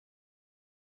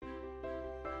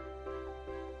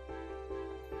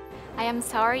I am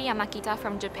Saori YAMAKITA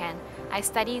from Japan. I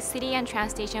study city and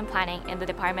transportation planning in the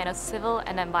Department of Civil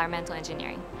and Environmental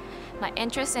Engineering. My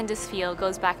interest in this field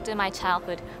goes back to my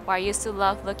childhood, where I used to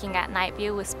love looking at night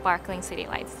view with sparkling city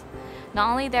lights. Not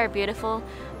only they're beautiful,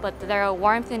 but there are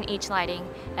warmth in each lighting,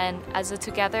 and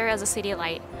together as a city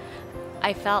light,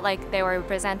 I felt like they were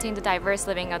representing the diverse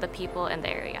living of the people in the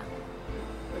area.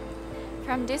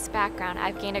 From this background,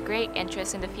 I've gained a great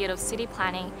interest in the field of city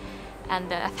planning and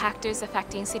the factors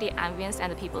affecting city ambience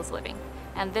and the people's living.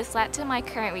 And this led to my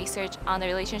current research on the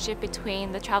relationship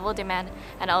between the travel demand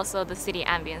and also the city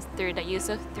ambience through the use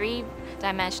of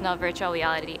three-dimensional virtual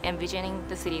reality envisioning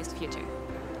the city's future.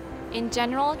 In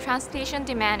general, transportation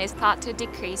demand is thought to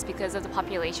decrease because of the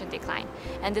population decline,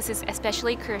 and this is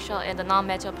especially crucial in the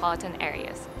non-metropolitan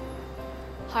areas.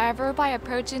 However, by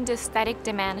approaching the static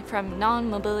demand from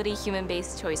non-mobility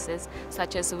human-based choices,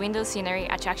 such as window scenery,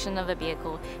 attraction of the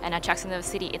vehicle, and attraction of the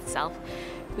city itself,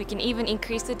 we can even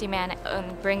increase the demand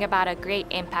and bring about a great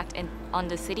impact on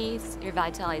the city's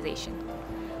revitalization.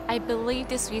 I believe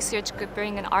this research could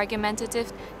bring an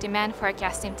argumentative demand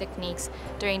forecasting techniques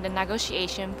during the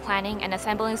negotiation, planning, and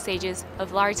assembling stages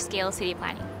of large-scale city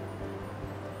planning.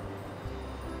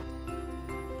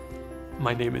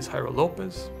 My name is Jairo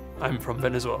LOPEZ. I'm from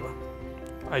Venezuela.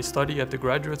 I study at the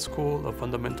Graduate School of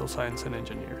Fundamental Science and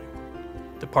Engineering,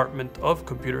 Department of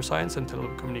Computer Science and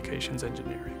Telecommunications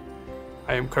Engineering.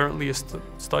 I am currently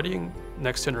studying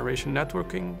next-generation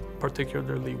networking,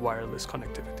 particularly wireless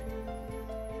connectivity.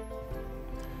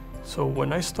 So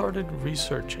when I started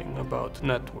researching about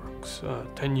networks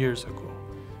 10 years ago,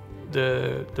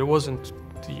 there wasn't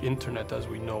the internet as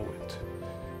we know it.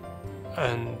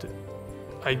 And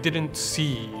I didn't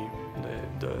see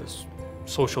the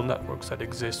social networks that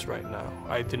exist right now.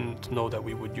 I didn't know that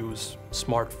we would use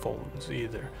smartphones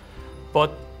either.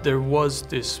 But there was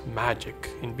this magic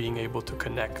in being able to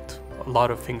connect a lot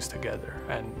of things together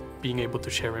and being able to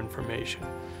share information.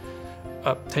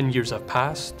 10 years have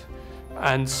passed,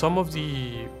 and some of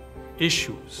the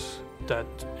issues that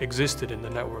existed in the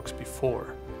networks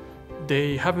before,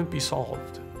 they haven't been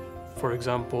solved. For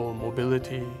example,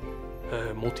 mobility,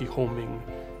 multi-homing,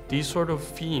 these sort of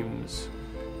themes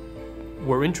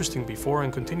were interesting before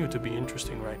and continue to be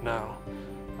interesting right now.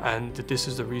 And this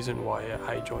is the reason why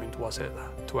I joined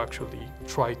Waseda, to actually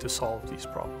try to solve these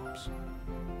problems.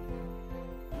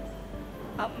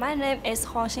 My name is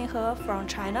Xinhe from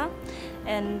China,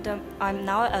 and I'm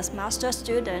now a master's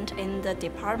student in the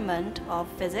Department of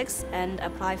Physics and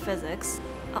Applied Physics.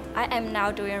 I am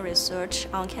now doing research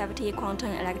on cavity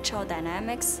quantum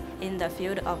electrodynamics in the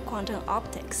field of quantum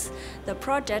optics. The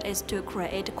project is to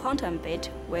create quantum bit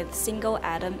with single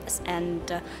atoms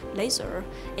and laser.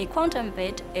 A quantum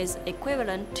bit is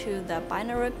equivalent to the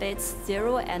binary bits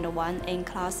 0 and 1 in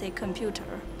classic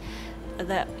computer.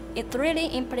 The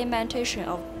 3D implementation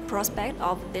of prospect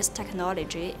of this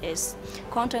technology is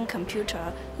quantum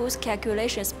computer, whose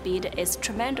calculation speed is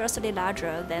tremendously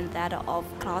larger than that of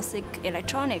classic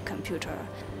electronic computer.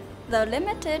 The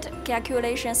limited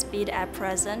calculation speed at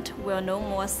present will no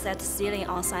more set ceiling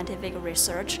on scientific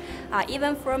research. I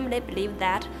even firmly believe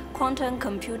that quantum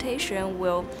computation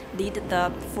will lead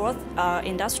the fourth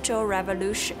industrial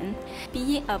revolution.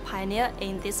 Being a pioneer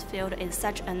in this field is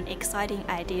such an exciting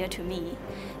idea to me.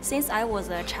 Since I was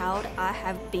a child, I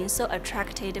have been so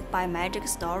attracted by magic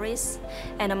stories,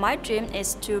 and my dream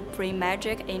is to bring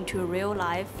magic into real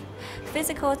life.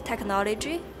 Physical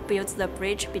technology builds the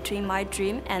bridge between my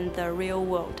dream and the real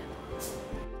world.